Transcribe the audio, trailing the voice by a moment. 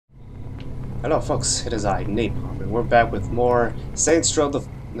Hello folks, it is I, Napalm, and we're back with more Saints Row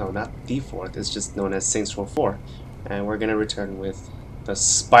no, not the 4th, it's just known as Saints Row 4. And we're gonna return with the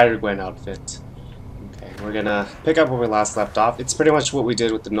Spider-Gwen outfit. Okay, we're gonna pick up where we last left off. It's pretty much what we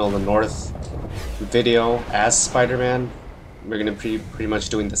did with the Nolan North video as Spider-Man. We're gonna be pretty much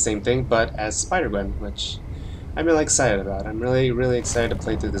doing the same thing, but as Spider-Gwen, which I'm really excited about. I'm really excited to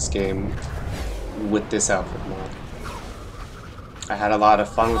play through this game with this outfit mod. I had a lot of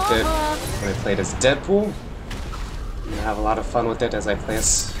fun with it when I played as Deadpool. And I have a lot of fun with it as I play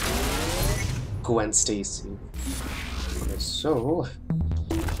as Gwen Stacy. Okay, so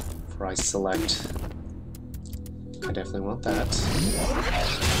before I select, I definitely want that.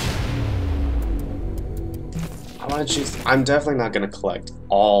 I want to choose. I'm definitely not going to collect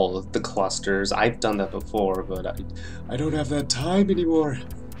all of the clusters. I've done that before, but I don't have that time anymore.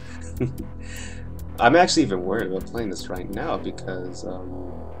 I'm actually even worried about playing this right now because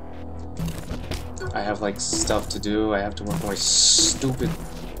I have like stuff to do. I have to work on my stupid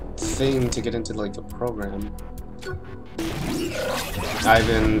thing to get into like the program.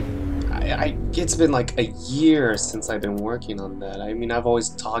 It's been like a year since I've been working on that. I mean, I've always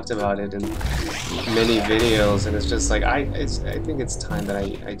talked about it in many videos, and it's just like I think it's time that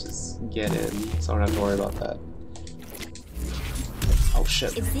I just get in, so I don't have to worry about that. Oh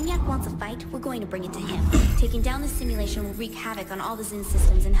shit. If Zinyak wants a fight, we're going to bring it to him. Taking down the simulation will wreak havoc on all the Zin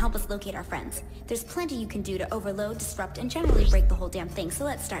systems and help us locate our friends. There's plenty you can do to overload, disrupt, and generally break the whole damn thing, so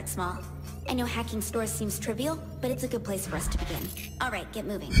let's start small. I know hacking stores seems trivial, but it's a good place for us to begin. Alright, get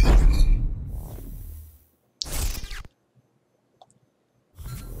moving.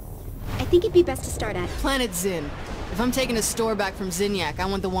 I think it'd be best to start at Planet Zin. If I'm taking a store back from Zinyak, I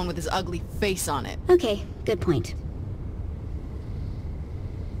want the one with his ugly face on it. Okay, good point.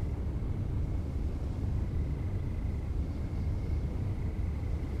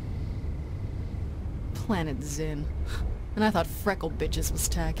 Planet Zin. And I thought Freckle Bitches was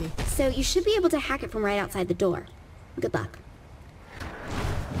tacky. So you should be able to hack it from right outside the door. Good luck.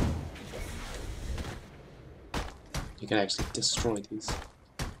 You can actually destroy these.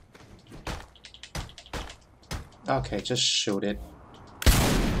 Okay, just shoot it.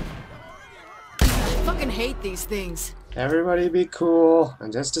 I fucking hate these things. Everybody be cool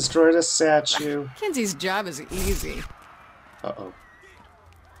and just destroy the statue. Kenzie's job is easy. Uh-oh.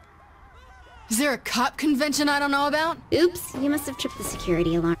 Is there a cop convention I don't know about? Oops, you must have tripped the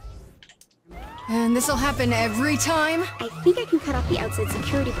security alarm. And this'll happen every time? I think I can cut off the outside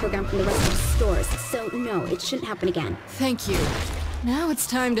security program from the rest of the stores, so no, it shouldn't happen again. Thank you. Now it's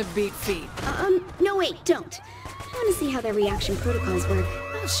time to beat feet. No wait, don't. I want to see how their reaction protocols work.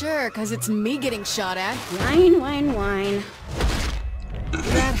 Oh, sure, because it's me getting shot at. Whine, whine, whine.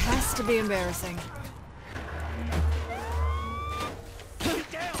 That has to be embarrassing.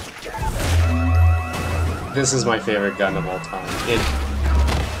 This is my favorite gun of all time.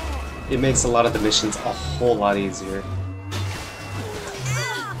 It makes a lot of the missions a whole lot easier.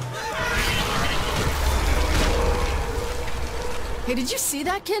 Hey, did you see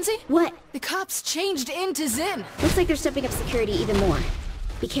that, Kenzie? What? The cops changed into Zin. Looks like they're stepping up security even more.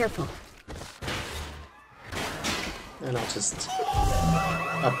 Be careful. And I'll just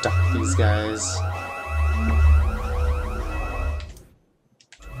abduct these guys.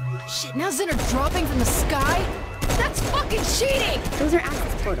 Shit, now Zin are dropping from the sky? That's fucking cheating! Those are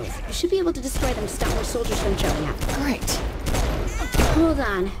access portals. You should be able to destroy them to stop more soldiers from showing up. Great. Hold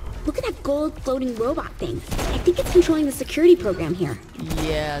on. Look at that gold floating robot thing. I think it's controlling the security program here.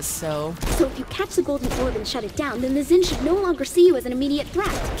 Yeah, so? So if you catch the golden orb and shut it down, then the Zin should no longer see you as an immediate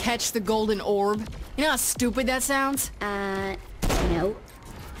threat. Catch the golden orb? You know how stupid that sounds? No.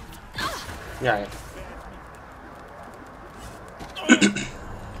 Yeah.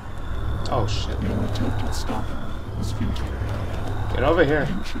 Oh shit. Get over here.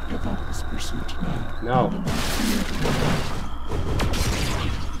 No.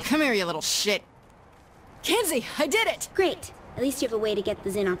 Come here, you little shit. Kenzie, I did it! Great. At least you have a way to get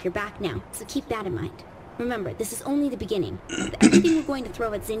the Zin off your back now, so keep that in mind. Remember, this is only the beginning. With everything we're going to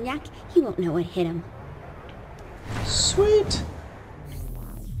throw at Zinyak, he won't know what hit him. Sweet.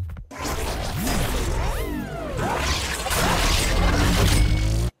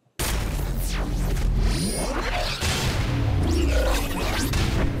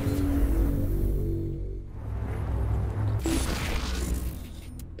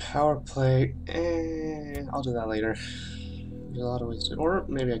 Power play, I'll do that later. There's a lot of ways to, or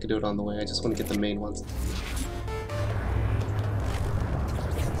maybe I could do it on the way. I just want to get the main ones.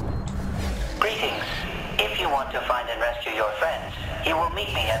 Greetings. You want to find and rescue your friends, you will meet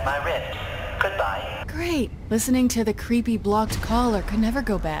me at my rift. Goodbye. Great. Listening to the creepy blocked caller could never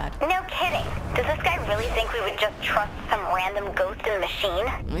go bad. No kidding. Does this guy really think we would just trust some random ghost in the machine?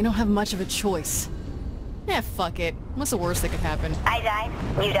 We don't have much of a choice. Yeah, fuck it. What's the worst that could happen? I die,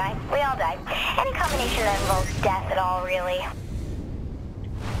 you die, we all die. Any combination that involves death at all, really.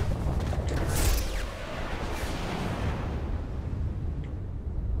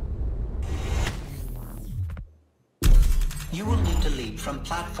 You will need to leap from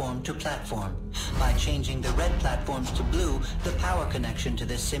platform to platform. By changing the red platforms to blue, the power connection to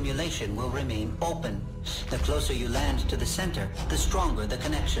this simulation will remain open. The closer you land to the center, the stronger the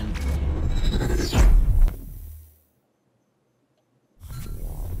connection.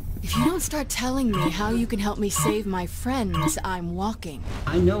 If you don't start telling me how you can help me save my friends, I'm walking.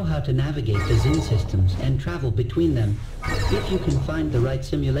 I know how to navigate the Zin systems and travel between them. If you can find the right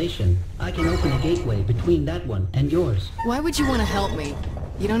simulation, I can open a gateway between that one and yours. Why would you want to help me?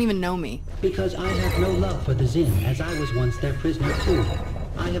 You don't even know me. Because I have no love for the Zin, as I was once their prisoner too.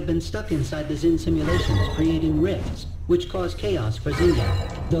 I have been stuck inside the Zin simulations, creating rifts, which cause chaos for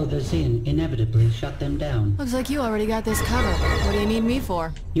Zinyak, though the Zin inevitably shut them down. Looks like you already got this covered. What do you need me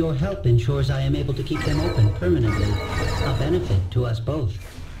for? Your help ensures I am able to keep them open permanently, a benefit to us both.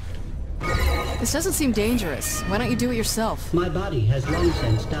 This doesn't seem dangerous. Why don't you do it yourself? My body has long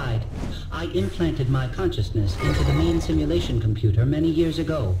since died. I implanted my consciousness into the main simulation computer many years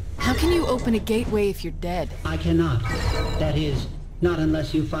ago. How can you open a gateway if you're dead? I cannot. That is, not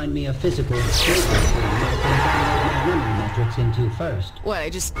unless you find me a physical gateway I can download my memory metrics into first. What, I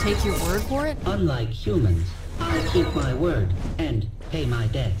just take your word for it? Unlike humans, I keep my word and pay my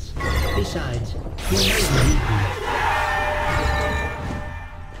debts. Besides, you made me meet me.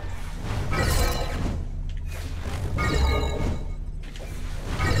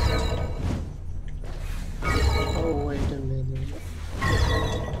 Oh, wait a minute.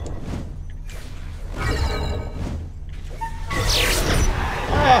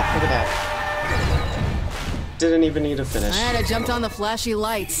 Ah, look at that. Didn't even need to finish. Alright, I jumped on the flashy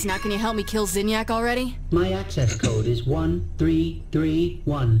lights. Now can you help me kill Zinyak already? My access code is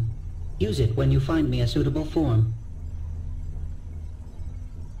 1331. Use it when you find me a suitable form.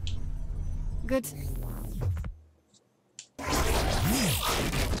 Good.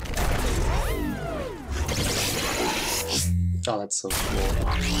 Oh, that's so cool.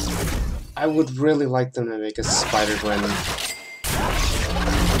 I would really like them to make a Spider-Gwen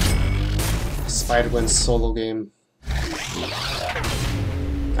solo game.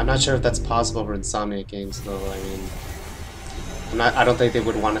 I'm not sure if that's possible for Insomniac games, though. I mean, I don't think they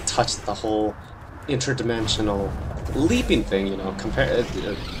would want to touch the whole interdimensional leaping thing. You know,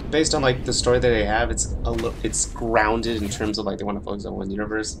 based on like the story that they have, it's grounded in terms of like they want to focus on one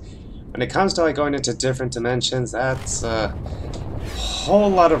universe. When it comes to like going into different dimensions, that's a whole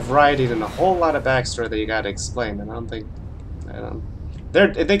lot of writing and a whole lot of backstory that you gotta explain. And I don't think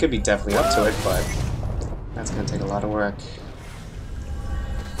they could be definitely up to it, but that's gonna take a lot of work.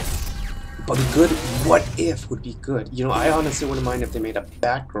 But a good what if would be good. You know, I honestly wouldn't mind if they made a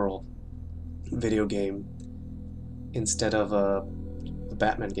Batgirl video game instead of a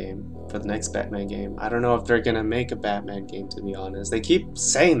Batman game for the next Batman game. I don't know if they're gonna make a Batman game, to be honest. They keep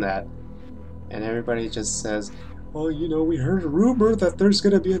saying that, and everybody just says, "Oh, you know, we heard a rumor that there's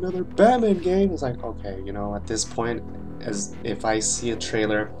gonna be another Batman game." It's like, okay, you know, at this point, as if I see a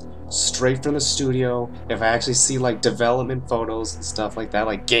trailer straight from the studio, if I actually see like development photos and stuff like that,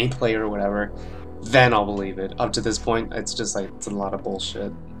 like gameplay or whatever, then I'll believe it. Up to this point, it's just like, it's a lot of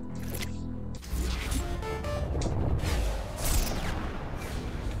bullshit.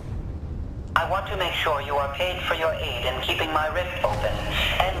 I want to make sure you are paid for your aid in keeping my rift open,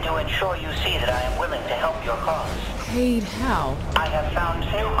 and to ensure you see that I am willing to help your cause. Paid how? I have found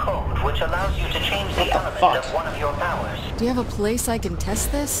new code which allows you to change the element of one of your powers. Do you have a place I can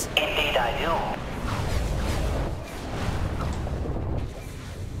test this? Indeed I do.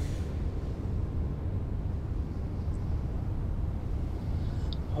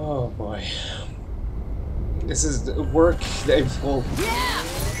 Oh boy. This is work. Well,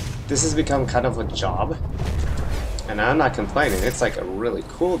 this has become kind of a job. And I'm not complaining. It's like a really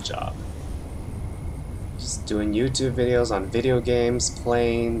cool job. Just doing YouTube videos on video games,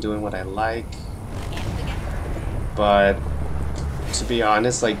 playing, doing what I like. But to be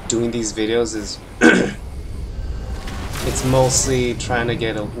honest, like doing these videos is it's mostly trying to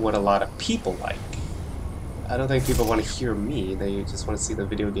get what a lot of people like. I don't think people want to hear me, they just want to see the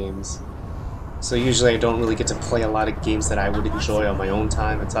video games. So usually I don't really get to play a lot of games that I would enjoy on my own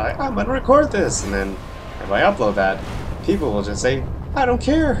time. It's like, I'm gonna record this, and then if I upload that, people will just say, I don't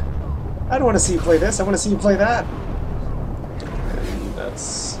care. I don't want to see you play this, I want to see you play that. And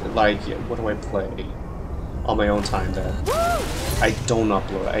that's like, what do I play? on my own time that I don't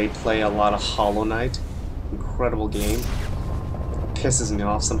upload. I play a lot of Hollow Knight. Incredible game. Pisses me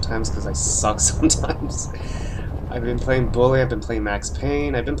off sometimes because I suck sometimes. I've been playing Bully, I've been playing Max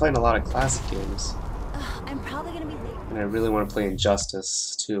Payne, I've been playing a lot of classic games. I'm probably gonna be late. And I really want to play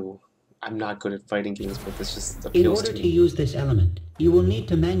Injustice too. I'm not good at fighting games, but this just In appeals order to to me. use this element, you will need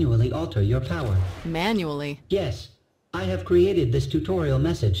to manually alter your power. Manually? Yes, I have created this tutorial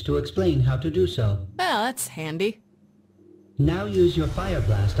message to explain how to do so. Well, that's handy. Now use your fire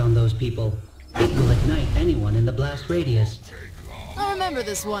blast on those people. It will ignite anyone in the blast radius. I'll remember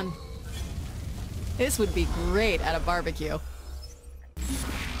this one. This would be great at a barbecue. I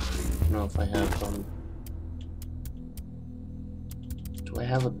don't know if I have, do I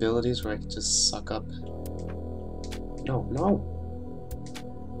have abilities where I can just suck up? No, no!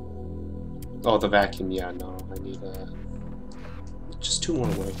 Oh, the vacuum, yeah, no, I need, just 2 more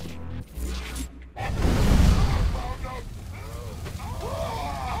away.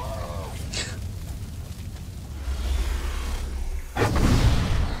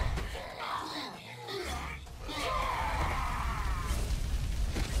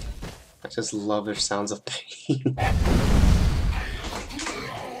 I just love their sounds of pain.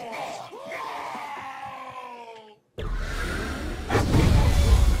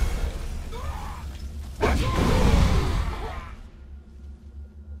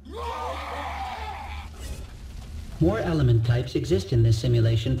 More element types exist in this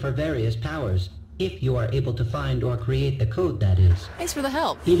simulation for various powers, if you are able to find or create the code, that is. Thanks for the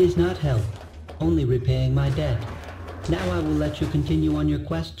help. It is not help, only repaying my debt. Now I will let you continue on your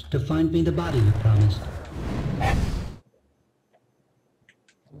quest to find me the body you promised.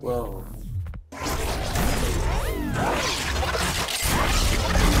 Whoa.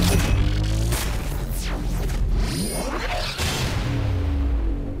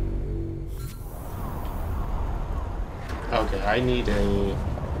 Okay, I need a...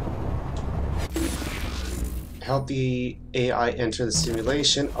 Help the AI enter the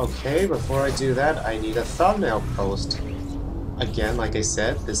simulation. Okay, before I do that, I need a thumbnail post. Again, like I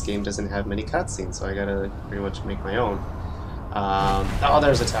said, this game doesn't have many cutscenes, so I gotta pretty much make my own. Oh,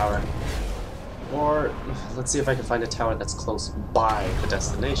 there's a tower. Or, let's see if I can find a tower that's close by the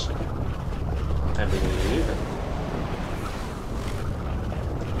destination. I believe it.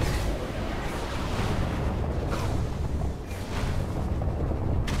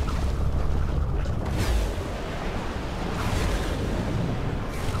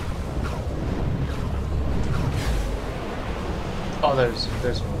 Oh, there's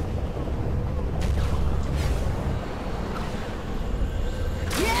one.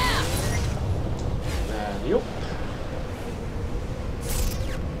 Yeah! Yup.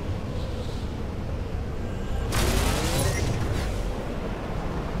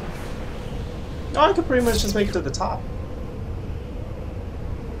 Oh, I could pretty much just make it to the top.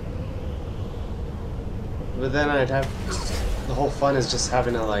 But then I'd have... The whole fun is just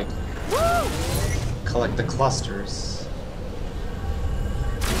having to, like, collect the clusters.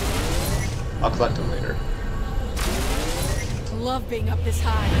 I'll collect them later. Love being up this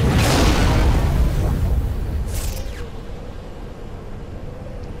high.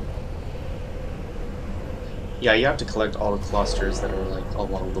 Yeah, you have to collect all the clusters that are, like,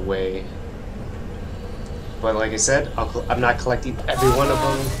 along the way. But like I said, I'm not collecting every one of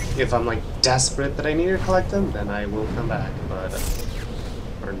them. If I'm, like, desperate that I need to collect them, then I will come back. But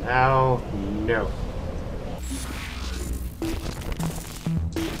for now, no.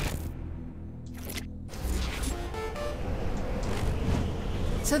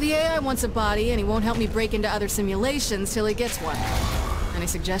 So the AI wants a body, and he won't help me break into other simulations till he gets one. Any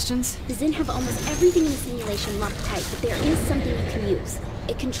suggestions? The Zin have almost everything in the simulation locked tight, but there is something you can use.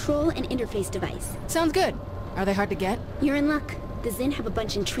 A control and interface device. Sounds good. Are they hard to get? You're in luck. The Zin have a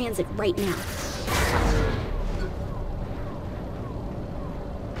bunch in transit right now.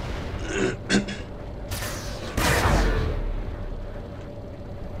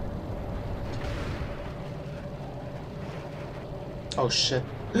 Oh shit.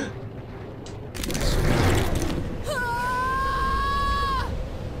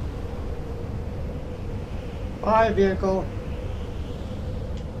 Bye, vehicle.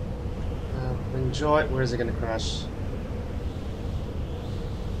 Enjoy. Where is it gonna crash?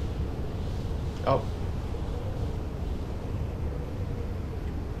 Oh.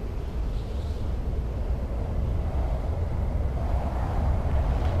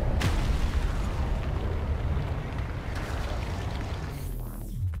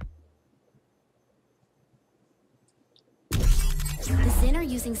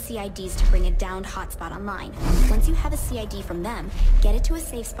 using CIDs to bring a downed hotspot online. Once you have a CID from them, get it to a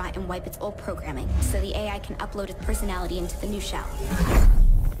safe spot and wipe its old programming, so the AI can upload its personality into the new shell.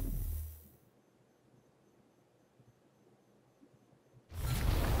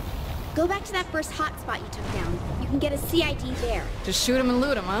 Go back to that first hotspot you took down. You can get a CID there. Just shoot him and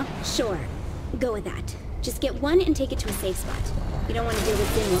loot him, huh? Sure. Go with that. Just get one and take it to a safe spot. You don't want to deal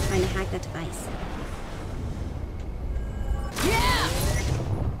with Zin while trying to hack that device. Yeah!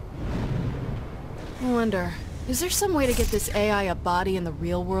 I wonder, is there some way to get this AI a body in the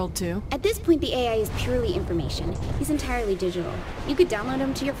real world, too? At this point, the AI is purely information. He's entirely digital. You could download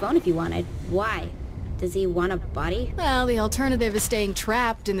him to your phone if you wanted. Why? Does he want a body? Well, the alternative is staying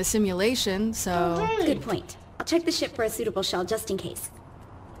trapped in the simulation, so... Good point. I'll check the ship for a suitable shell just in case.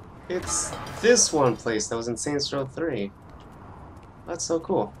 It's this one place that was in Saints Row 3. That's so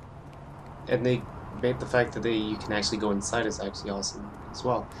cool. And they made the fact that you can actually go inside is actually awesome as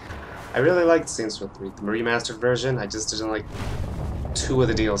well. I really liked Saints Row 3. The remastered version, I just didn't like 2 of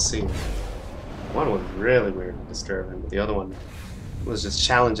the DLC. One was really weird and disturbing, but the other one was just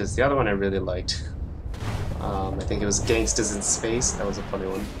challenges. The other one I really liked. I think it was Gangsters in Space. That was a funny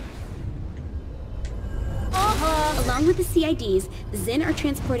one. Along with the CIDs, the Zin are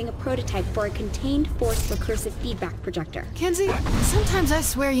transporting a prototype for a contained force recursive feedback projector. Kenzie, sometimes I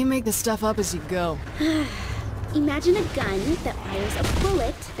swear you make this stuff up as you go. Imagine a gun that fires a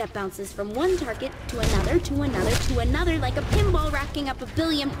bullet that bounces from one target to another, to another, to another, like a pinball racking up 1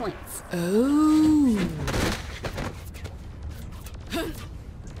 billion points. Oh.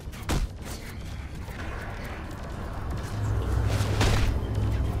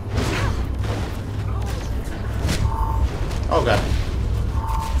 Oh god.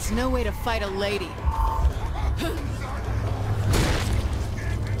 There's no way to fight a lady.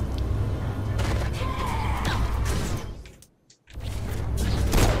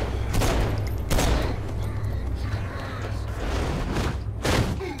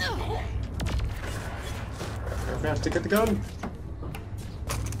 I have to get the gun.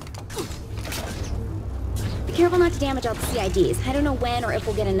 Be careful not to damage all the CIDs. I don't know when or if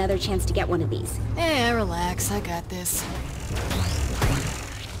we'll get another chance to get one of these. Relax, I got this.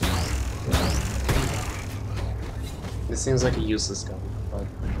 This seems like a useless gun, but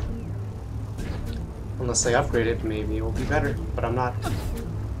unless I upgrade it, maybe it will be better, but I'm not.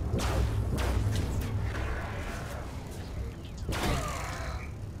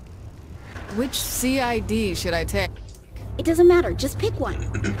 Which CID should I take? It doesn't matter, just pick one.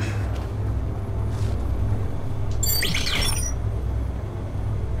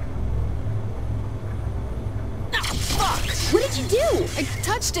 What did you do? I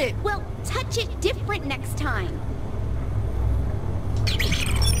touched it! Well, touch it different next time.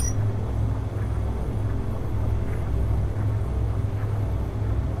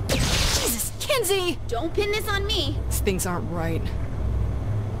 Jesus, Kenzie! Don't pin this on me. These things aren't right.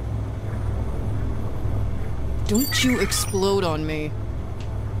 Don't you explode on me.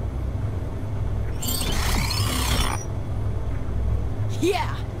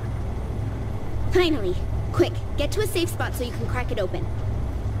 Yeah! Finally. Quick, get to a safe spot so you can crack it open.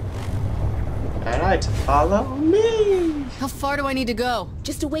 Alright, follow me! How far do I need to go?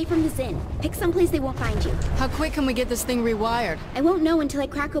 Just away from the Zin. Pick someplace they won't find you. How quick can we get this thing rewired? I won't know until I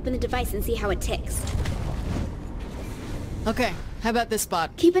crack open the device and see how it ticks. Okay, how about this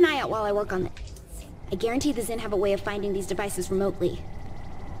spot? Keep an eye out while I work on this. I guarantee the Zin have a way of finding these devices remotely.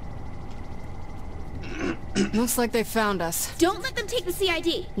 Looks like they found us. Don't let them take the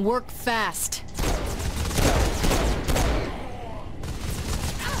CID! Work fast.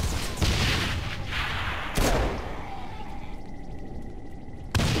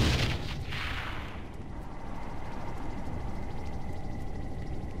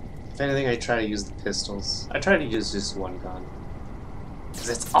 If anything, I try to use the pistols. I try to use just one gun. Because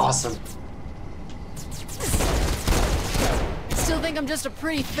it's awesome. Still think I'm just a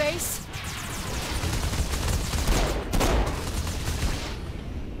pretty face?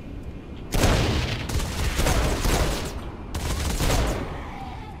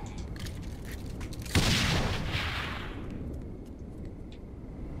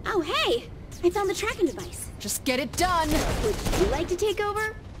 Oh, hey! I found the tracking device. Just get it done! Would you like to take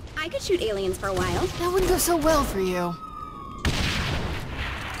over? I could shoot aliens for a while. That wouldn't go so well for you.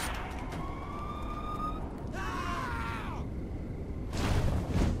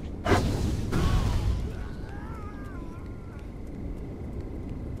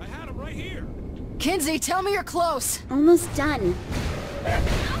 I had him right here. Kinsey, tell me you're close! Almost done.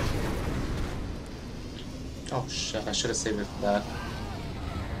 Oh shit, I should have saved it for that.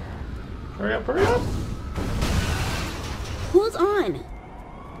 Hurry up, hurry up! Hold on.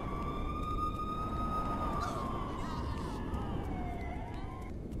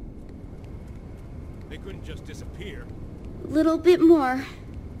 here. Little bit more.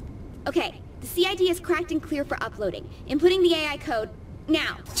 Okay, the CID is cracked and clear for uploading. Inputting the AI code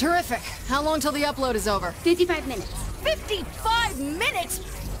now. Terrific. How long till the upload is over? 55 minutes. 55 minutes?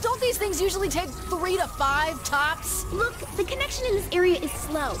 Don't these things usually take 3 to 5 tops? Look, the connection in this area is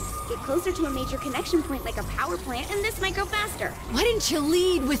slow. Get closer to a major connection point like a power plant and this might go faster. Why didn't you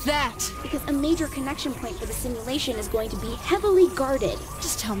lead with that? Because a major connection point for the simulation is going to be heavily guarded.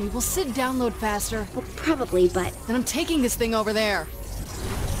 Just tell me, will Sid download faster? Well, probably, but... Then I'm taking this thing over there.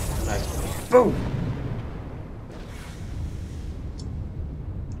 Nice. Boom!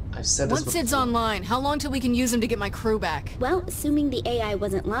 I've said this Once Sid's online, how long till we can use him to get my crew back? Well, assuming the AI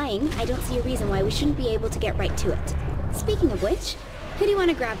wasn't lying, I don't see a reason why we shouldn't be able to get right to it. Speaking of which, who do you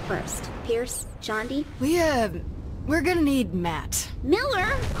want to grab first? Pierce? Jondi? We're gonna need Matt. Miller?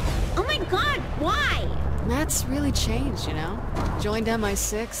 Oh my god, why? Matt's really changed, you know? Joined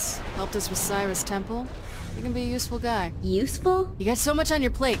MI6, helped us with Cyrus Temple. He can be a useful guy. Useful? You got so much on your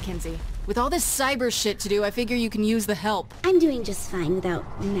plate, Kinsey. With all this cyber shit to do, I figure you can use the help. I'm doing just fine without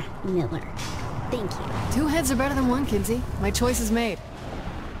Matt Miller. Thank you. 2 heads are better than 1, Kinsey. My choice is made.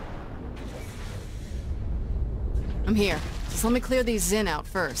 I'm here. Just let me clear these Zin out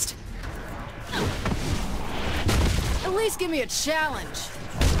first. At least give me a challenge.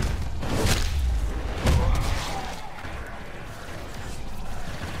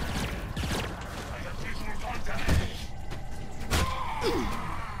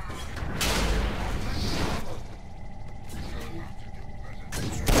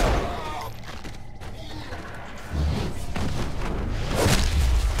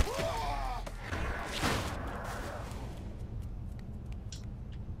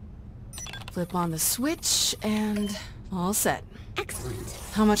 Flip on the switch, and all set. Excellent.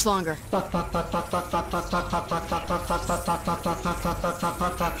 How much longer?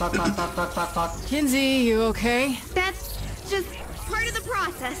 Kinsey, you okay? That's just part of the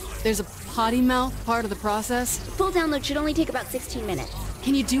process. There's a potty mouth part of the process? Full download should only take about 16 minutes.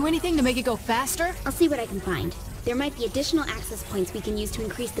 Can you do anything to make it go faster? I'll see what I can find. There might be additional access points we can use to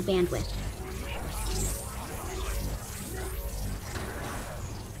increase the bandwidth.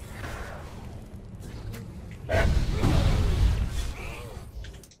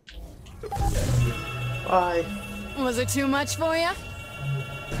 Bye. Was it too much for you?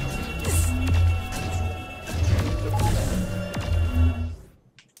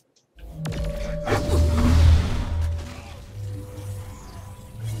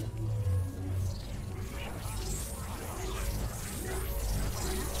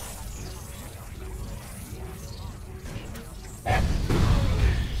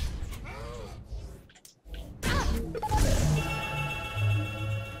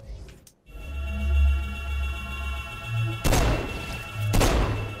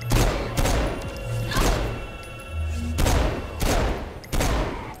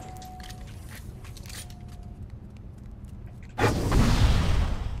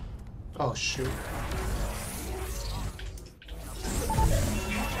 Oh, shoot.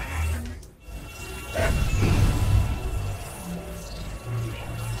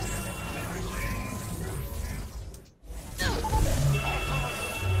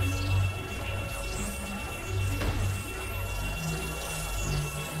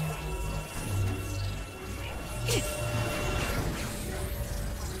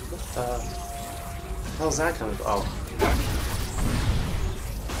 What the hell's that coming from? Oh.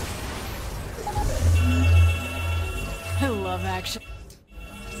 I love action.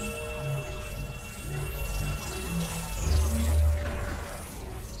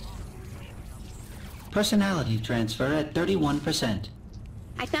 Personality transfer at 31%.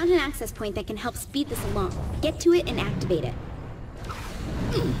 I found an access point that can help speed this along. Get to it and activate it.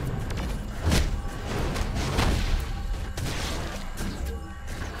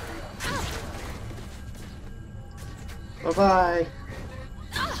 Bye-bye.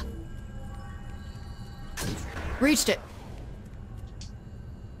 Reached it.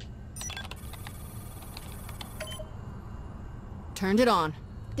 Turned it on.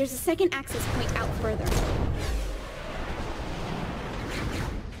 There's a second access point out further.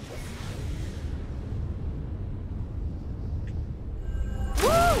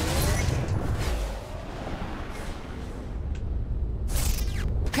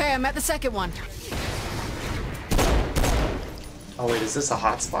 Okay, I'm at the second one. Oh wait, is this a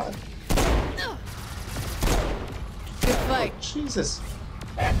hotspot? Good fight. Jesus.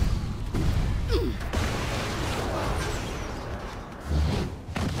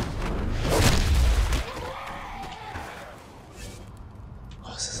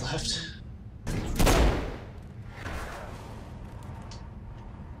 What is this left?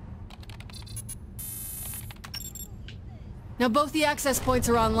 Now both the access points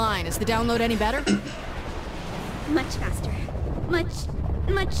are online. Is the download any better? Much faster. Much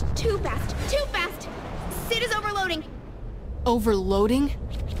too fast. Too fast! Sid is overloading. Overloading?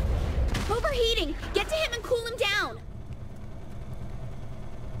 Overheating! Get to him and cool him down!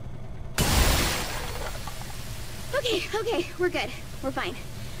 Okay, we're good. We're fine.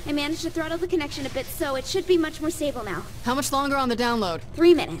 I managed to throttle the connection a bit, so it should be much more stable now. How much longer on the download?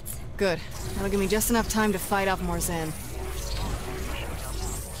 3 minutes. Good. That'll give me just enough time to fight off more Zen.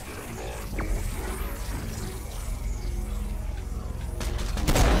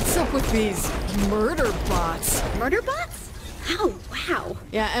 What's up with these murder bots? Murder bots? Oh, wow.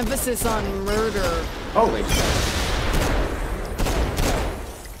 Yeah, emphasis on murder. Holy shit.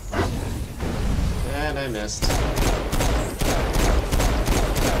 And I missed.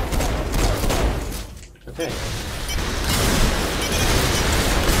 Okay.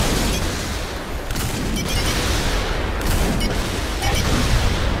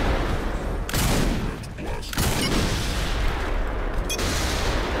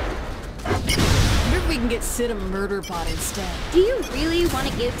 We can get Sid a murder bot instead. Do you really want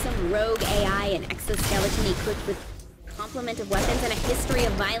to give some rogue AI an exoskeleton equipped with complement of weapons and a history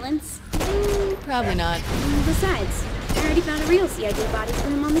of violence? Probably not. Besides, I already found a real CID body for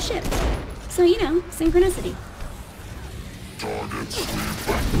him on the ship. So, you know, synchronicity.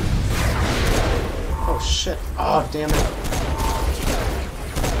 Oh shit. Oh, damn it.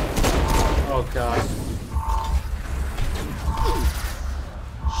 Oh god.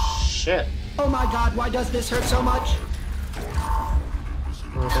 Shit. Oh my god, why does this hurt so much?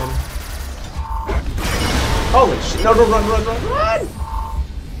 Well then. Holy shit. No, run!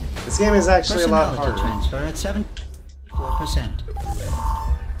 This game is actually a lot Personality harder. transfer at 74%.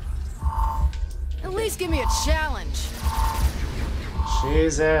 At least give me a challenge.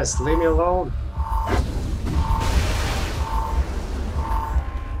 Jesus, leave me alone.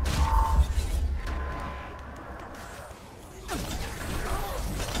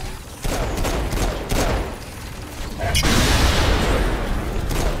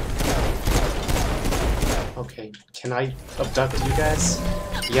 Okay, can I abduct you guys?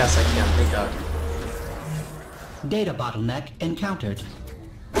 Yes, I can, thank God. Data bottleneck encountered.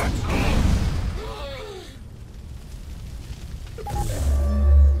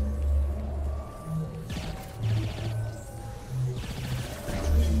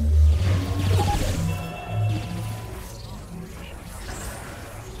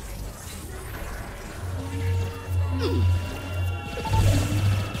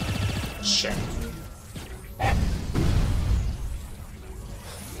 Shit.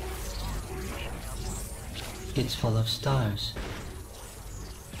 It's full of stars.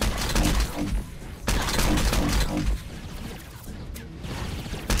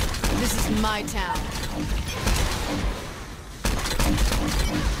 This is my town.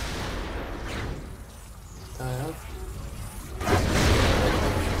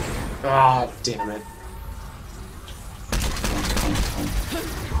 Ah, damn it.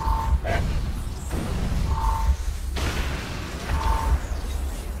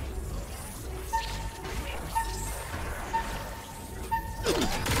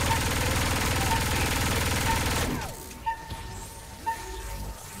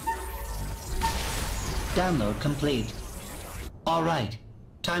 Download complete. All right,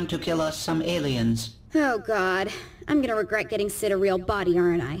 time to kill us some aliens. Oh god. I'm gonna regret getting Sid a real body,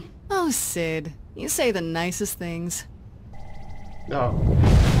 aren't I? Oh, Sid. You say the nicest things. No.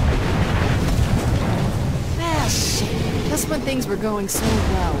 Ah, shit. Just when things were going so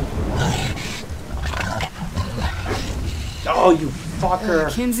well. Oh, you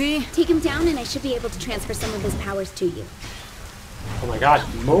fucker. Kinsey? Take him down and I should be able to transfer some of his powers to you. Oh my god,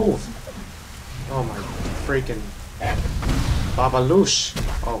 move. Oh my freaking babaloosh.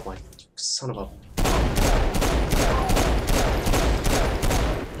 Oh my son of a...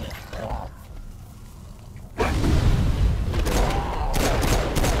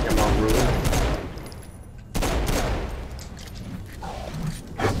 Come on, rude.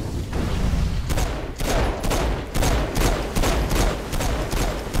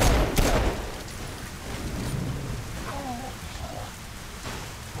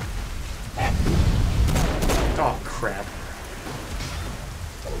 Oh crap.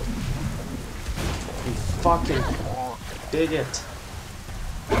 You fucking bigot.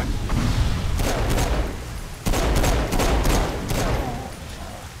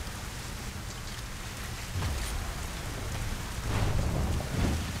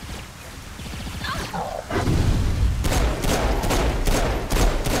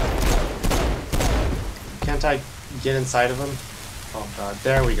 Can't I get inside of him? Oh god,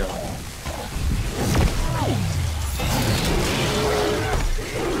 there we go.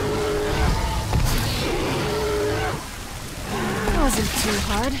 wasn't too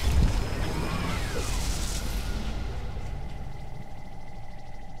hard.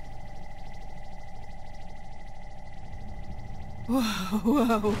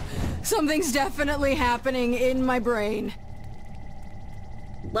 Whoa. Something's definitely happening in my brain.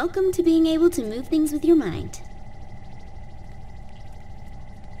 Welcome to being able to move things with your mind.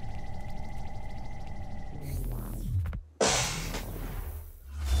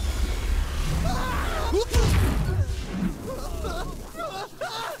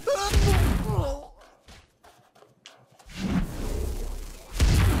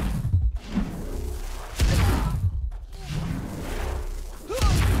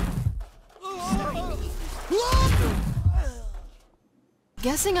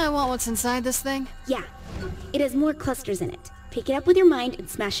 Guessing I want what's inside this thing? Yeah, it has more clusters in it. Pick it up with your mind and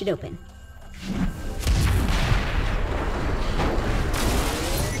smash it open.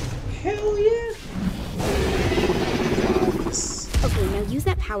 Hell yeah! Okay, now use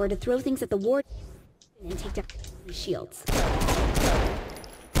that power to throw things at the ward and take down the shields.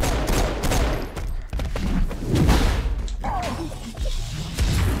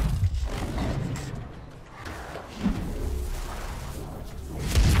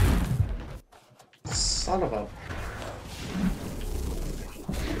 Son of a...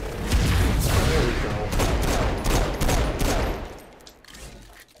 There we go.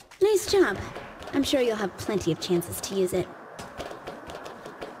 Nice job. I'm sure you'll have plenty of chances to use it.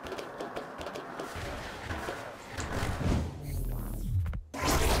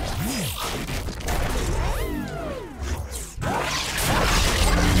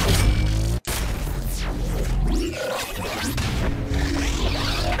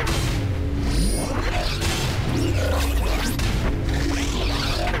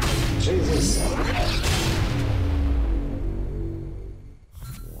 Jesus.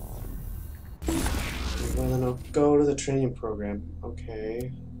 Well, then I'll go to the training program.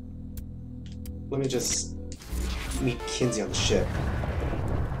 Okay. Let me just meet Kinsey on the ship.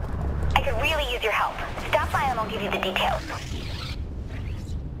 I could really use your help. Stop by and I'll give you the details.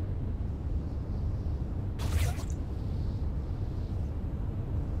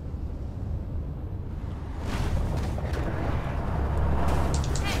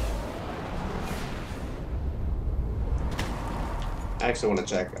 I actually want to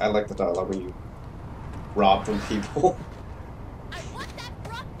check. I like the dialogue when you rob from people. I want that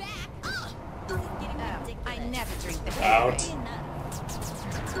rock back. I never drink the Out. It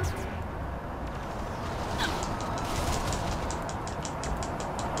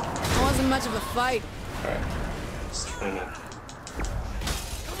wasn't much of a fight. Alright. Just trying to...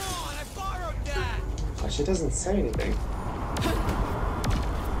 Come on, I borrowed that. Oh, she doesn't say anything.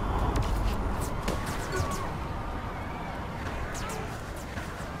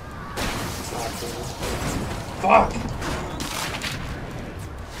 Fuck!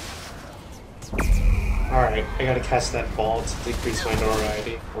 Alright, I gotta catch that ball to decrease my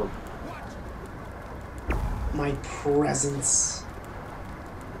notoriety. Or my presence.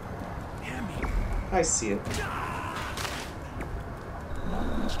 I see it.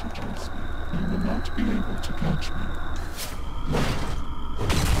 Mr. Johnson, you will not be able to catch me.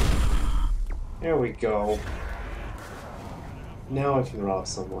 There we go. Now I can rob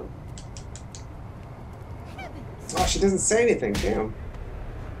someone. Oh, she doesn't say anything, damn.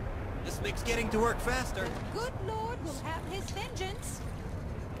 This makes getting to work faster. Good Lord will have his vengeance.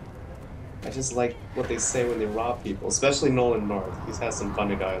 I just like what they say when they rob people, especially Nolan North. He has some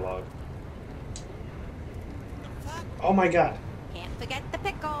funny dialogue. Oh my god. Can't forget the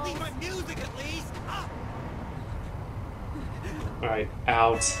pickles. Leave my music at least. Alright,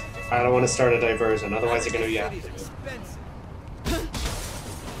 out. I don't want to start a diversion, otherwise you're gonna be out.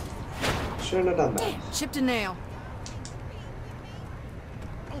 Shouldn't have done that. Chipped a nail.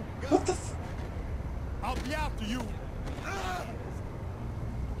 What the f- I'll be after you.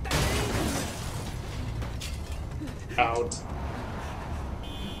 Out.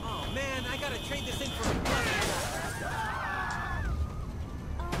 Oh man, I gotta trade this in for a plus.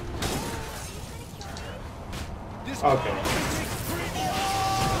 Okay.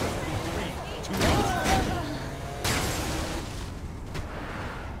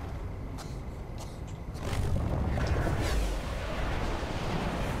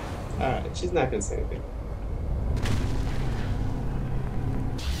 Alright, she's not gonna say anything.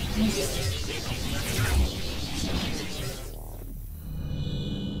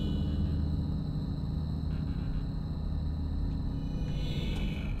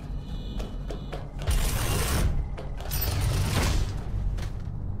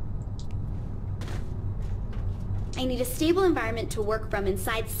 I need a stable environment to work from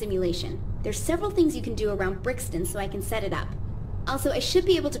inside the simulation. There's several things you can do around Brixton so I can set it up. Also, I should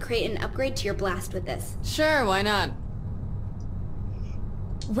be able to create an upgrade to your blast with this. Sure, why not?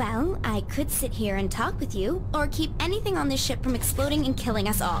 Well, I could sit here and talk with you, or keep anything on this ship from exploding and killing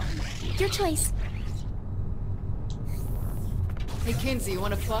us all. Your choice. Hey, Kinsey, you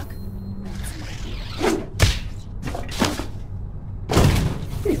wanna fuck?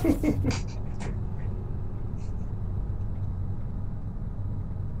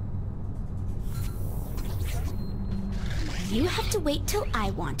 You have to wait till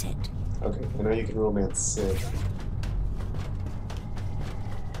I want it. Okay, I know you can romance Sid.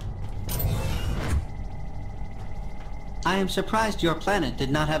 I am surprised your planet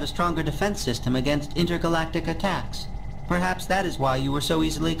did not have a stronger defense system against intergalactic attacks. Perhaps that is why you were so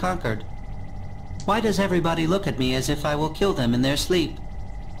easily conquered. Why does everybody look at me as if I will kill them in their sleep?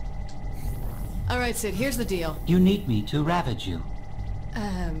 Alright, Sid, here's the deal. You need me to ravage you.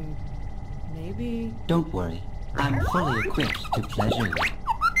 Maybe... Don't worry. I'm fully equipped to pleasure you.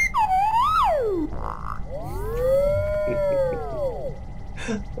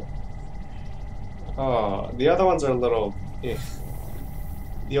 Oh, the other ones are a little... eh.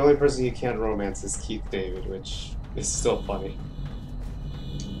 The only person you can't romance is Keith David, which is still funny.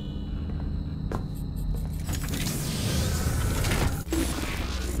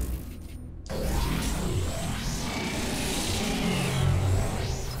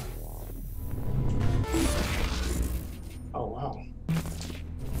 Oh, wow.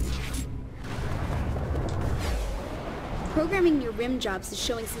 Programming your rim jobs is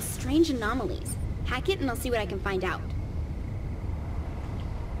showing some strange anomalies. Hack it and I'll see what I can find out.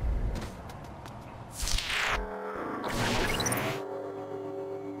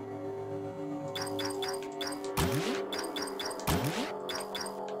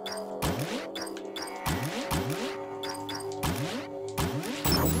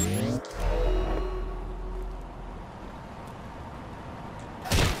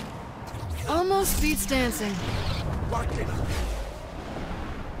 Almost beats dancing.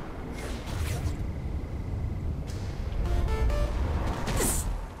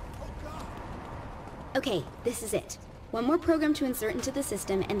 Okay, this is it. One more program to insert into the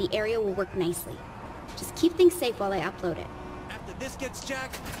system and the area will work nicely. Just keep things safe while I upload it. After this gets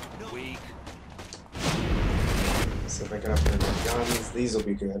jacked, weak. So if I can upgrade my guns, these will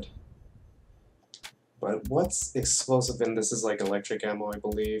be good. But what's explosive in this is like electric ammo, I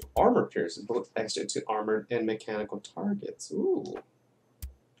believe. Armor pierces, both extra to armored and mechanical targets. Ooh.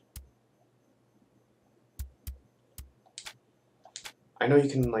 I know you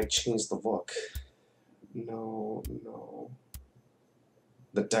can like change the look. No.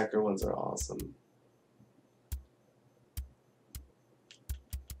 The Decker ones are awesome.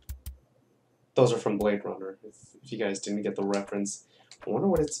 Those are from Blade Runner, if you guys didn't get the reference. I wonder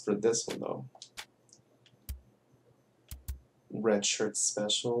what it's for this one though. Red shirt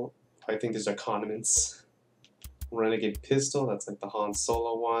special. I think these are condiments. Renegade pistol, that's like the Han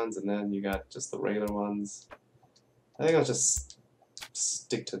Solo ones, and then you got just the regular ones. I think I'll just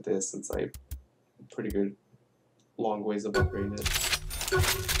stick to this since I'm pretty good long ways of upgrading it.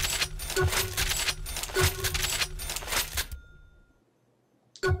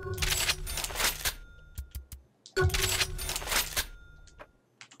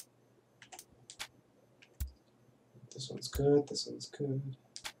 This one's good, this one's good.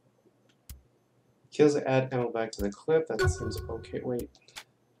 Kills add ammo back to the clip, that seems okay. Wait.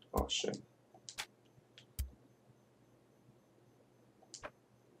 Oh shit.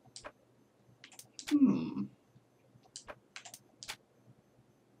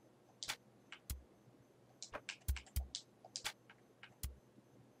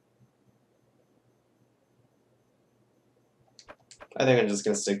 I think I'm just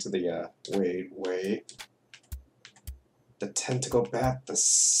gonna stick to the, wait. The tentacle bat, the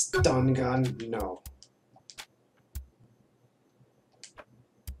stun gun, no.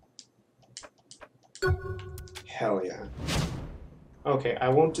 Hell yeah. Okay, I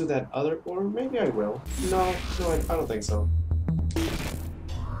won't do that other, or maybe I will. No, I don't think so.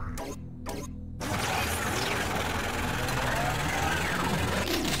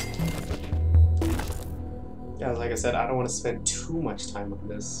 Yeah, like I said, I don't want to spend too much time on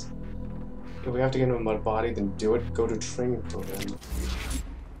this. If we have to get into a mud body, then do it. Go to training program.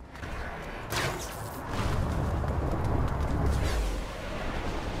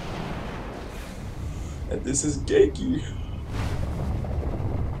 And this is Geiki.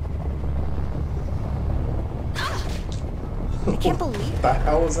 I can't believe it. What the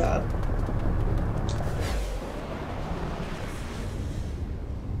hell was that?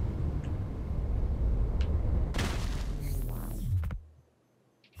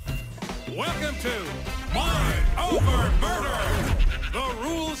 Welcome to Mind Over Murder! The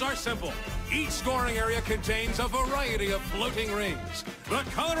rules are simple. Each scoring area contains a variety of floating rings. The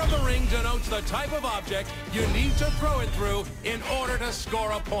color of the ring denotes the type of object you need to throw it through in order to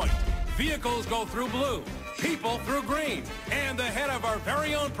score a point. Vehicles go through blue, people through green, and the head of our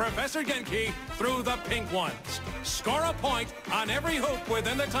very own Professor Genki through the pink ones. Score a point on every hoop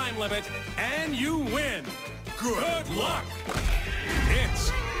within the time limit, and you win. Good luck!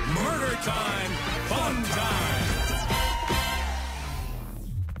 It's murder time, fun time!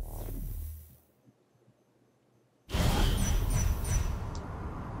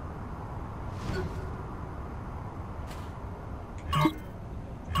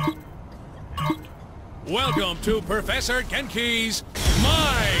 Welcome to Professor Genki's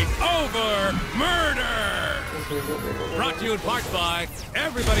Mind Over Murder! Brought to you in part by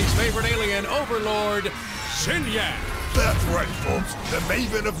everybody's favorite alien overlord, Zinyak. That's right, folks. The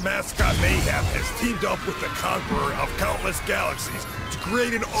Maven of Mascot Mayhem has teamed up with the Conqueror of Countless Galaxies to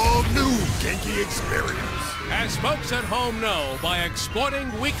create an all-new Genki experience. As folks at home know, by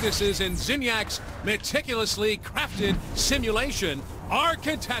exploiting weaknesses in Zinyak's meticulously crafted simulation, our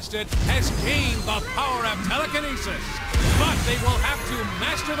contestant has gained the power of telekinesis. But they will have to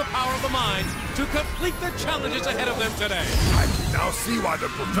master the power of the mind to complete the challenges ahead of them today. I can now see why the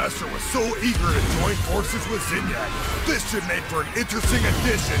Professor was so eager to join forces with Zinyak. This should make for an interesting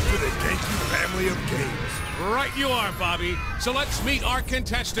addition to the Genki family of games. Right you are, Bobby. So let's meet our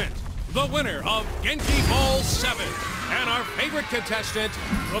contestant, the winner of Genki Ball 7, and our favorite contestant,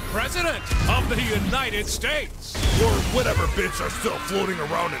 the President of the United States. Or whatever bits are still floating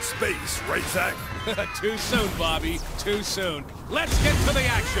around in space, right, Zach? Too soon, Bobby. Too soon. Let's get to the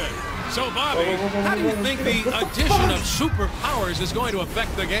action. So, Bobby, how do you think the addition of superpowers is going to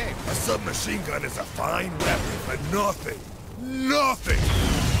affect the game? A submachine gun is a fine weapon, but nothing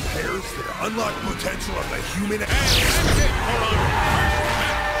compares to the unlocked potential of the human... And that's it for our...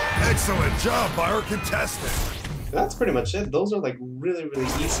 Excellent job by our contestant. That's pretty much it. Those are like really, really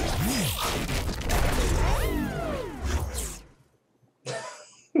easy.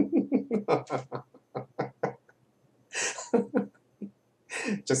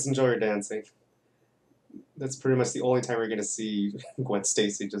 Just enjoy your dancing. That's pretty much the only time we're gonna see Gwen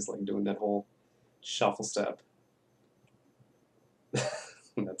Stacy just like doing that whole shuffle step.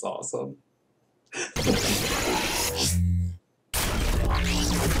 That's awesome.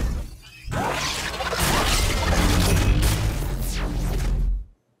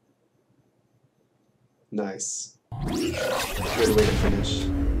 Nice. Good way to finish.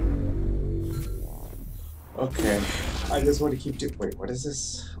 Okay. I just want to keep doing. Wait, what is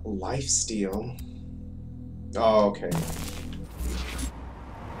this? Lifesteal. Oh, okay.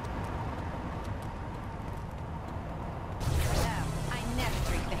 I never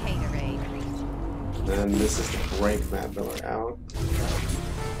drink the haterade. Then this is the break Matt Miller out.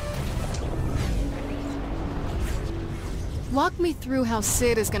 Walk me through how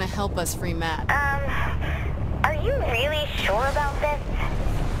Sid is gonna help us free Matt. Are you really sure about this?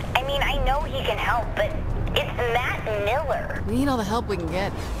 I mean, I know he can help, but it's Matt Miller. We need all the help we can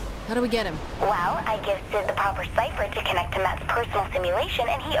get. How do we get him? Well, I give Sid the proper cipher to connect to Matt's personal simulation,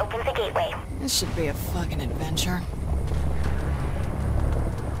 and he opens a gateway. This should be a fucking adventure.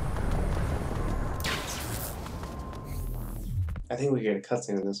 I think we get a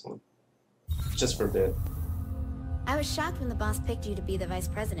cutscene in this one. Just for a bit. I was shocked when the boss picked you to be the vice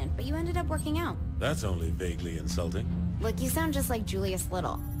president, but you ended up working out. That's only vaguely insulting. Look, you sound just like Julius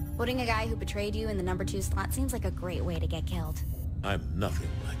Little. Putting a guy who betrayed you in the number 2 slot seems like a great way to get killed. I'm nothing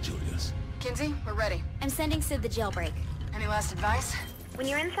like Julius. Kinsey, we're ready. I'm sending Sid the jailbreak. Any last advice? When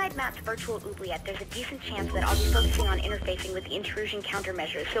you're inside Matt's virtual oubliette, there's a decent chance that I'll be focusing on interfacing with the intrusion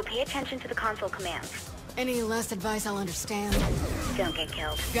countermeasures, so pay attention to the console commands. Any last advice I'll understand? Don't get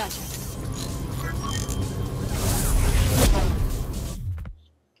killed. Gotcha.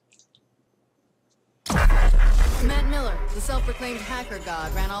 Matt Miller, the self-proclaimed hacker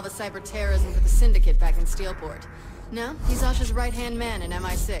god, ran all the cyber terrorism for the Syndicate back in Steelport. Now, he's Asha's right-hand man in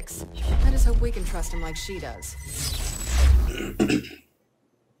MI6. I just hope we can trust him like she does.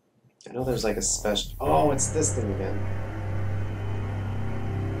 I know there's like a special... Oh, it's this thing again.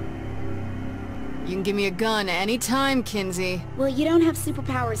 You can give me a gun anytime, Kinsey. Well, you don't have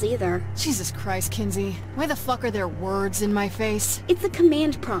superpowers either. Jesus Christ, Kinsey. Why the fuck are there words in my face? It's a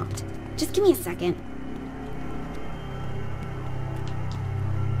command prompt. Just give me a second.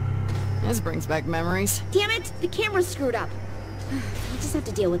 This brings back memories. Damn it! The camera's screwed up. I'll just have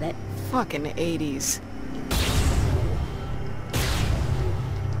to deal with it. Fucking 80s.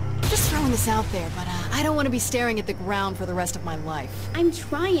 Just throwing this out there, but I don't want to be staring at the ground for the rest of my life. I'm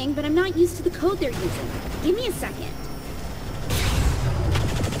trying, but I'm not used to the code they're using. Give me a second.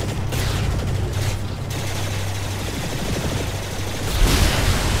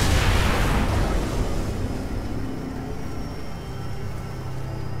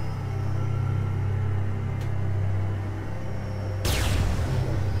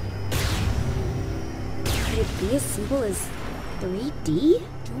 be as simple as 3D?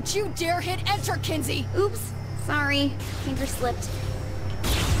 Don't you dare hit enter, Kinsey! Oops, sorry. Finger slipped.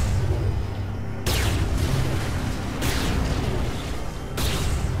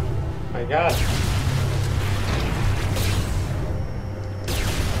 My God.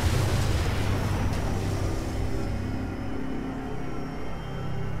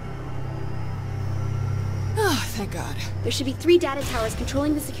 Oh, thank God. There should be 3 data towers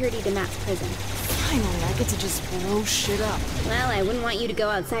controlling the security to Matt's prison. Finally, I get to just blow shit up. Well, I wouldn't want you to go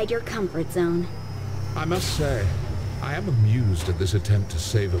outside your comfort zone. I must say, I am amused at this attempt to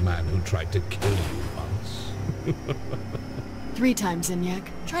save a man who tried to kill you once. 3 times, Zinyak.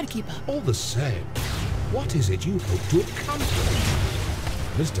 Try to keep up. All the same, what is it you hope to accomplish?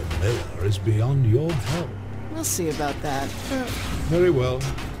 Mr. Miller is beyond your help. We'll see about that. Very well.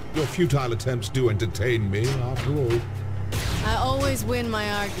 Your futile attempts do entertain me, after all. I always win my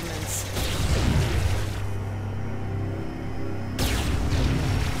arguments.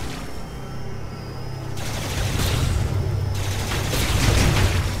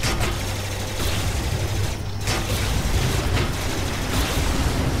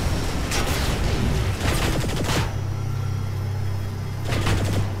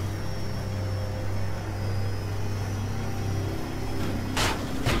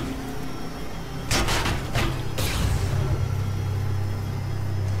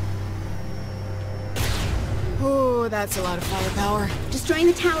 Oh, that's a lot of firepower. Destroying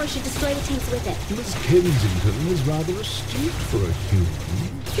the tower should destroy the tanks with it. Miss Kensington is rather astute for a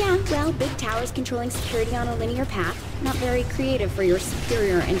human. Yeah, well, big towers controlling security on a linear path. Not very creative for your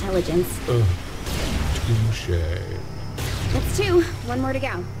superior intelligence. Touche. That's 2. 1 more to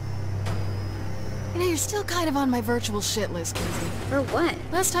go. You know, you're still kind of on my virtual shit list, Kinsey. For what?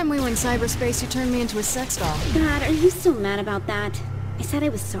 Last time we were in cyberspace, you turned me into a sex doll. God, are you still mad about that? I said I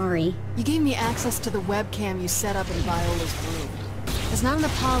was sorry. You gave me access to the webcam you set up in Viola's room. It's not an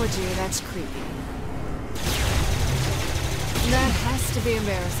apology, that's creepy. That has to be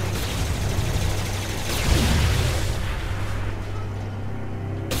embarrassing.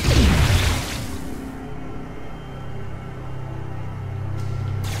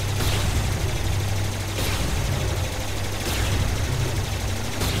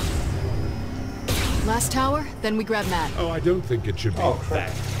 Last tower, then we grab Matt. Oh, I don't think it should be crap.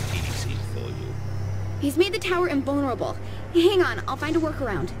 that easy for you. He's made the tower invulnerable. Hang on, I'll find a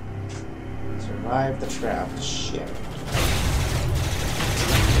workaround. Survive the trap. Shit.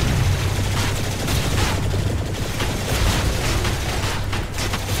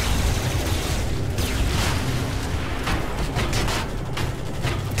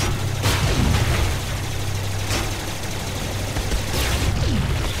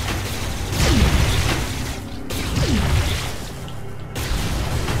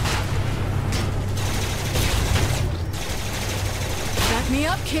 Me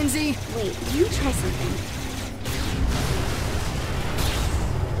up, Kinsey! Wait, you try something.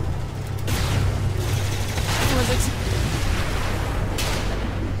 Was it?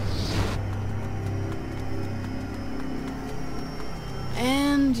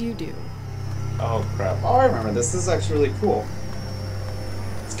 And you do. Oh crap. Oh, I remember. This is actually really cool.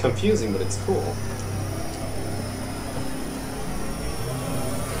 It's confusing, but it's cool.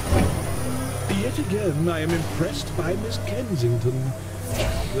 Yet again, I am impressed by Miss Kensington.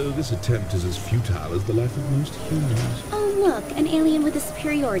 Though this attempt is as futile as the life of most humans. Oh, look, an alien with a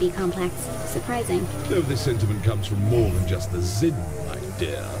superiority complex. Surprising. Though this sentiment comes from more than just the Zin, my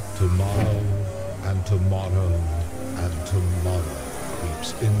dear. Tomorrow, and tomorrow, and tomorrow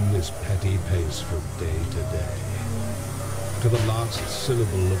creeps in this petty pace from day to day, to the last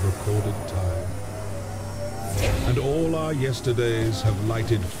syllable of recorded time. And all our yesterdays have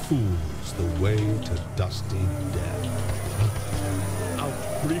lighted fools the way to dusty death.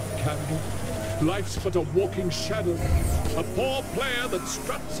 Out, brief candle. Life's but a walking shadow, a poor player that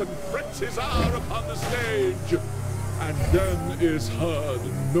struts and frets his hour upon the stage, and then is heard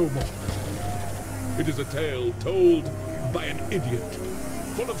no more. It is a tale told by an idiot,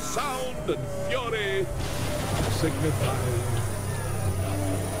 full of sound and fury, signifying.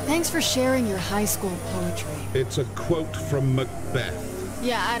 Thanks for sharing your high school poetry. It's a quote from Macbeth.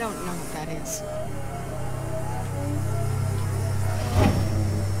 Yeah, I don't know what that is.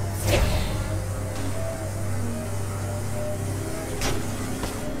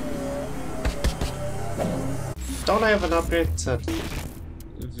 Don't I have an upgrade to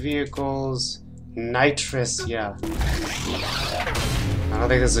vehicles? Nitrous, yeah. I don't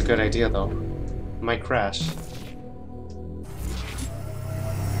think this is a good idea though. Might crash.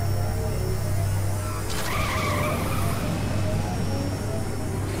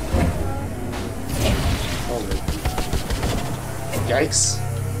 Holy Yikes.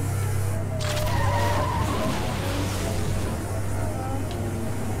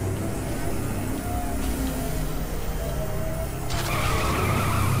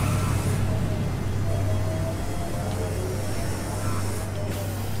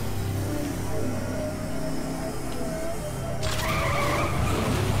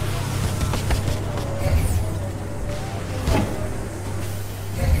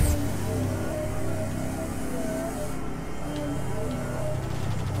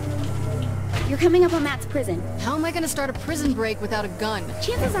 You're coming up on Matt's prison. How am I gonna start a prison break without a gun?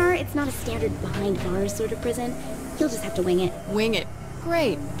 Chances are it's not a standard behind bars sort of prison. You'll just have to wing it. Wing it.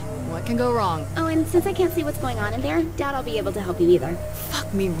 Great. What can go wrong? Oh, and since I can't see what's going on in there, doubt I'll be able to help you either.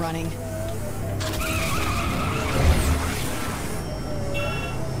 Fuck me running.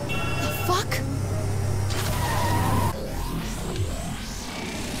 The fuck?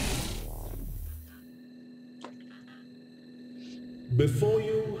 Before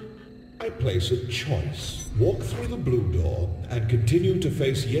you, I place a choice. Walk through the blue door and continue to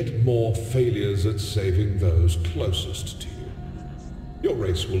face yet more failures at saving those closest to you. Your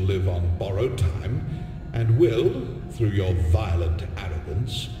race will live on borrowed time and will, through your violent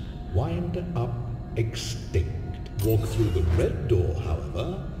arrogance, wind up extinct. Walk through the red door,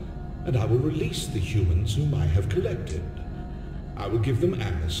 however, and I will release the humans whom I have collected. I will give them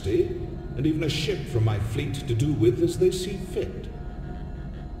amnesty and even a ship from my fleet to do with as they see fit.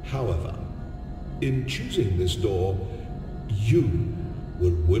 However, in choosing this door, you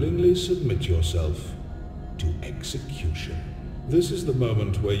will willingly submit yourself to execution. This is the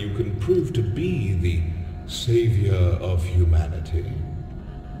moment where you can prove to be the savior of humanity,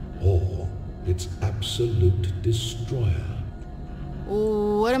 or its absolute destroyer.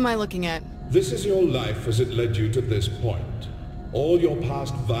 What am I looking at? This is your life as it led you to this point. All your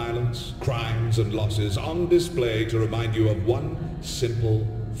past violence, crimes, and losses on display to remind you of one simple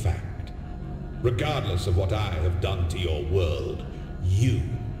fact. Regardless of what I have done to your world, you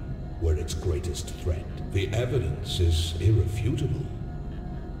were its greatest threat. The evidence is irrefutable.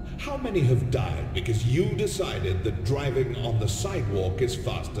 How many have died because you decided that driving on the sidewalk is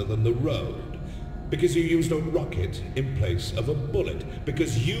faster than the road? Because you used a rocket in place of a bullet?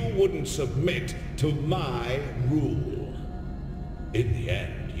 Because you wouldn't submit to my rule? In the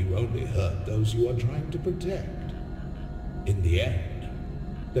end, you only hurt those you are trying to protect. In the end,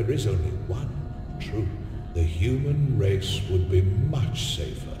 there is only one truth. The human race would be much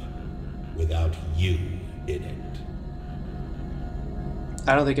safer without you in it.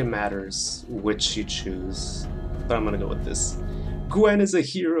 I don't think it matters which you choose, but I'm gonna go with this. Gwen is a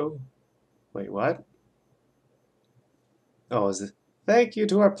hero. Wait, what? Oh, is it? Thank you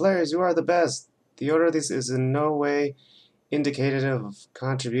to our players, you are the best. The order of these is in no way indicative of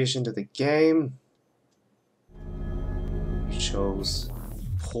contribution to the game. You chose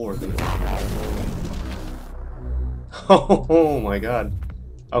poorly. Oh my god.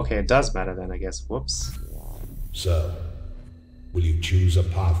 Okay, it does matter then, I guess. Whoops. So, will you choose a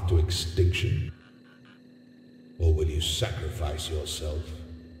path to extinction? Or will you sacrifice yourself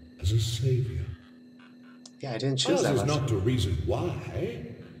as a savior? Yeah, I didn't choose that. Ours is not to reason why.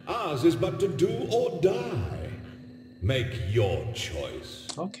 Ours is but to do or die. Make your choice.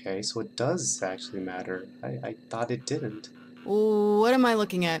 Okay, so it does actually matter. I thought it didn't. What am I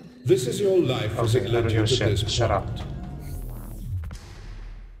looking at? This is your life as it led you to this point. Shut up.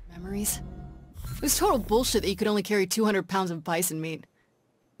 Memories? It was total bullshit that you could only carry 200 pounds of bison meat.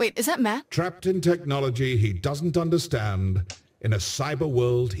 Wait, is that Matt? Trapped in technology he doesn't understand, in a cyber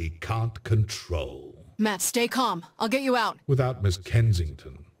world he can't control. Matt, stay calm. I'll get you out. Without Miss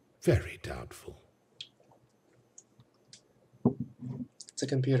Kensington, very doubtful. It's a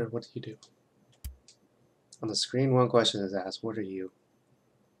computer, what do you do? On the screen, one question is asked, what are you?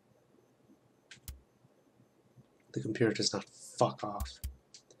 The computer does not fuck off.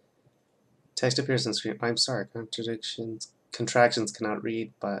 Text appears on screen. I'm sorry, contractions cannot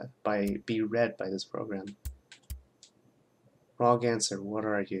be read by this program. Wrong answer, what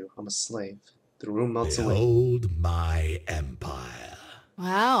are you? I'm a slave. The room melts away. Behold my empire.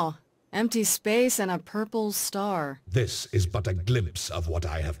 Wow. Empty space and a purple star. This is but a glimpse of what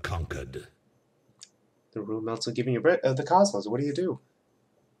I have conquered. The room melts away, giving you the cosmos. What do you do?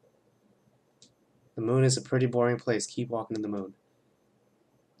 The moon is a pretty boring place. Keep walking to the moon.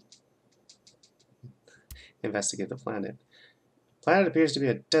 Investigate the planet. Planet appears to be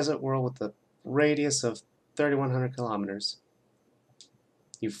a desert world with a radius of 3,100 kilometers.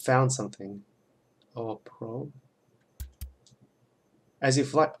 You found something. Oh, a probe? As you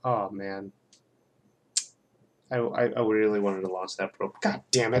fly... Oh, man. I really wanted to launch that probe. God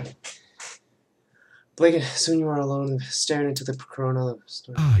damn it. Blinking, soon you are alone, staring into the corona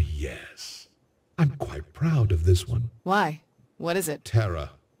store. Ah, yes. I'm quite proud of this one. Why? What is it?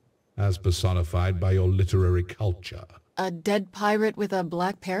 Terror, as personified by your literary culture. A dead pirate with a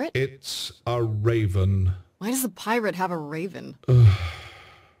black parrot? It's a raven. Why does the pirate have a raven?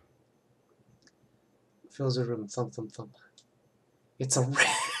 Fills the room, thump, thump, thump. It's a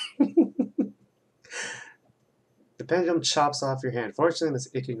raven. The pendulum chops off your hand. Fortunately,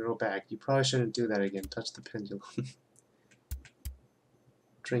 it can grow back. You probably shouldn't do that again. Touch the pendulum.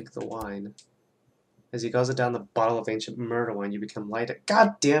 Drink the wine. As he guzzles down the bottle of ancient murder wine, you become lighted.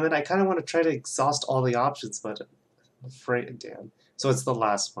 God damn it! I kind of want to try to exhaust all the options, but I'm afraid, damn. So it's the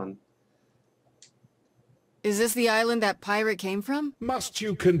last one. Is this the island that pirate came from? Must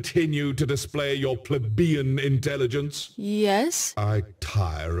you continue to display your plebeian intelligence? Yes. I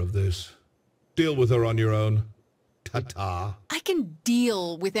tire of this. Deal with her on your own. Ta-ta. I can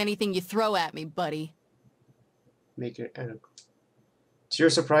deal with anything you throw at me, buddy. Make it. To your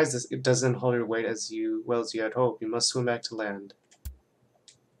surprise, it doesn't hold your weight as you had hoped. You must swim back to land.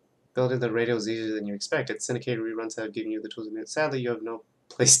 Building the radio is easier than you expected. Syndicated reruns have given you the tools you need. Sadly, you have no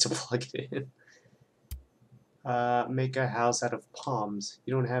place to plug it in. Make a house out of palms.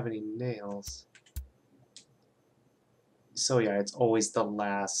 You don't have any nails. So yeah, it's always the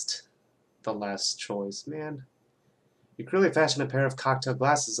last choice, man. You clearly fashion a pair of cocktail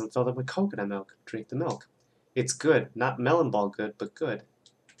glasses and fill them with coconut milk. Drink the milk. It's good. Not melon ball good, but good.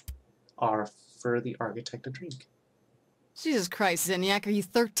 Offer the architect a drink. Jesus Christ, Zinyak, are you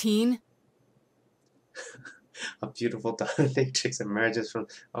 13? A beautiful dominatrix emerges from...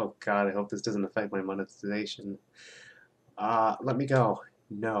 Oh god, I hope this doesn't affect my monetization. Let me go.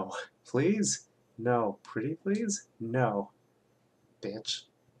 No. Please? No. Pretty please? No. Bitch.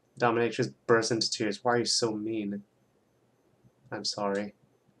 Dominatrix bursts into tears. Why are you so mean? I'm sorry.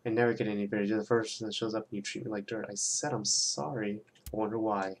 I never get any better. You're the first person that shows up and you treat me like dirt. I said I'm sorry. I wonder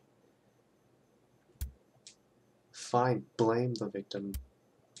why. Fine, blame the victim,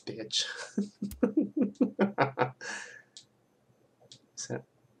 bitch.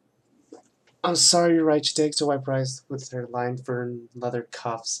 I'm sorry, you're right. She takes a white price with her lined fern leather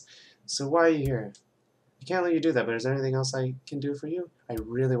cuffs. So why are you here? I can't let you do that, but is there anything else I can do for you? I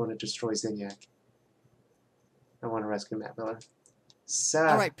really want to destroy Zinyak. I want to rescue Matt Miller. Sad.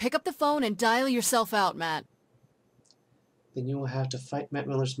 Alright, pick up the phone and dial yourself out, Matt. Then you will have to fight Matt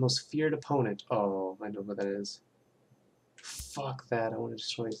Miller's most feared opponent. Oh, I know what that is. Fuck that, I want to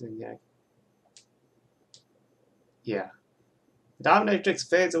destroy Zinyak. Yeah. The Dominatrix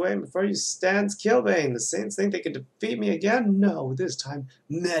fades away and before you stands Killbane. The Saints think they can defeat me again? No, this time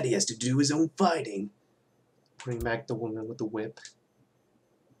Maddie has to do his own fighting. Bring back the woman with the whip.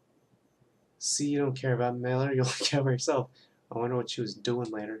 See, you don't care about Miller, you only care about yourself. I wonder what she was doing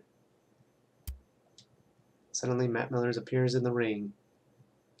later. Suddenly, Matt Miller appears in the ring.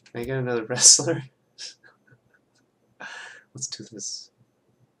 Can I get another wrestler? Let's do this.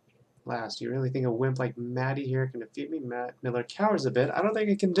 Last, you really think a wimp like Maddie here can defeat me? Matt Miller cowers a bit. I don't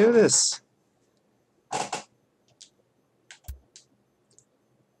think I can do this.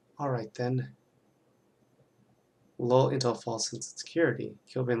 Alright then. Lull into a false sense of security.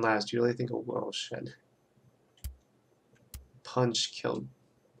 Killbane last. You really think a well shit. Punch killed.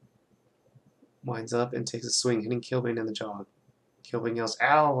 Winds up and takes a swing, hitting Killbane in the jaw. Killbane yells,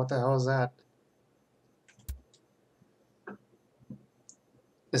 "Ow! What the hell is that?"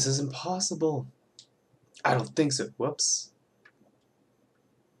 This is impossible. I don't think so. Whoops.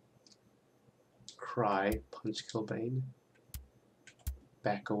 Cry. Punch Killbane.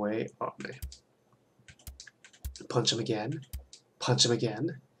 Back away. Oh man. Punch him again. Punch him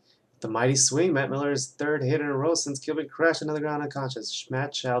again. The mighty swing. Matt Miller's third hit in a row since Killbane crashed into the ground unconscious.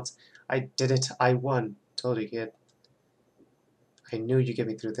 Matt shouts, "I did it. I won." Told you, kid. I knew you'd get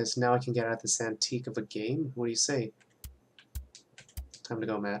me through this. Now I can get out of this antique of a game. What do you say? Time to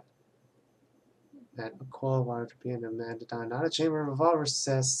go, Matt. Matt McCall, why would be in a man to die? Not a chamber of revolver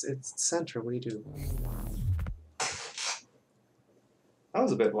says it's center. What do you do? That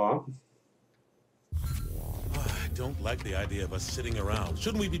was a bit long. I don't like the idea of us sitting around.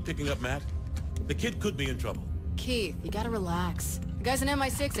 Shouldn't we be picking up Matt? The kid could be in trouble. Keith, you gotta relax. The guy's an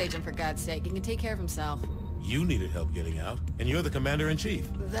MI6 agent, for God's sake. He can take care of himself. You needed help getting out, and you're the commander-in-chief.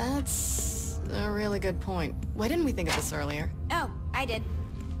 That's a really good point. Why didn't we think of this earlier? Oh, I did.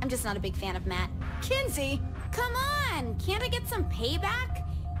 I'm just not a big fan of Matt. Kinsey! Come on! Can't I get some payback?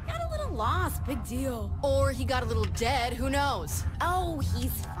 Got a little lost, big deal. Or he got a little dead, who knows? Oh,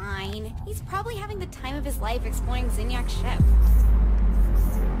 he's fine. He's probably having the time of his life exploring Zinyak's ship.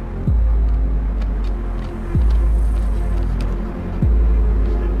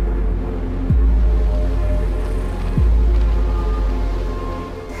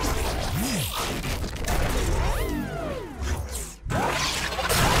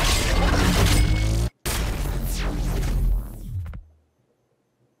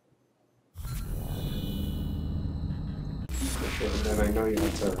 you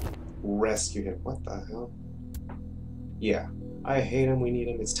have to rescue him. What the hell? Yeah, I hate him. We need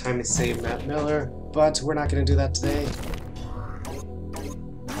him. It's time to save Matt Miller, but we're not going to do that today.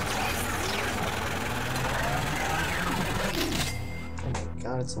 Oh my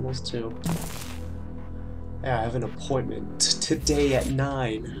god, it's almost 2. Yeah, I have an appointment today at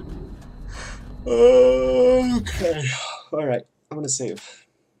 9. Okay. Alright, I'm going to save.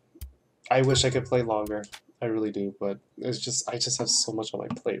 I wish I could play longer. I really do, but it's just I just have so much on my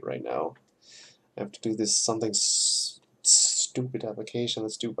plate right now. I have to do this something stupid application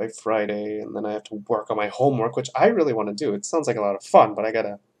that's due by Friday, and then I have to work on my homework, which I really want to do. It sounds like a lot of fun, but I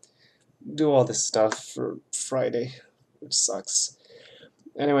gotta do all this stuff for Friday, which sucks.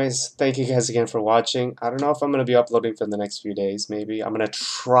 Anyways, thank you guys again for watching. I don't know if I'm gonna be uploading for the next few days. Maybe I'm gonna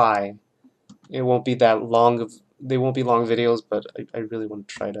try. It won't be that long they won't be long videos, but I really want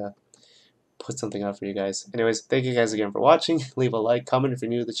to try to put something out for you guys. Anyways, thank you guys again for watching. Leave a like, comment if you're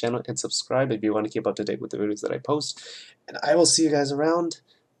new to the channel, and subscribe if you want to keep up to date with the videos that I post. And I will see you guys around.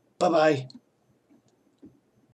 Bye-bye.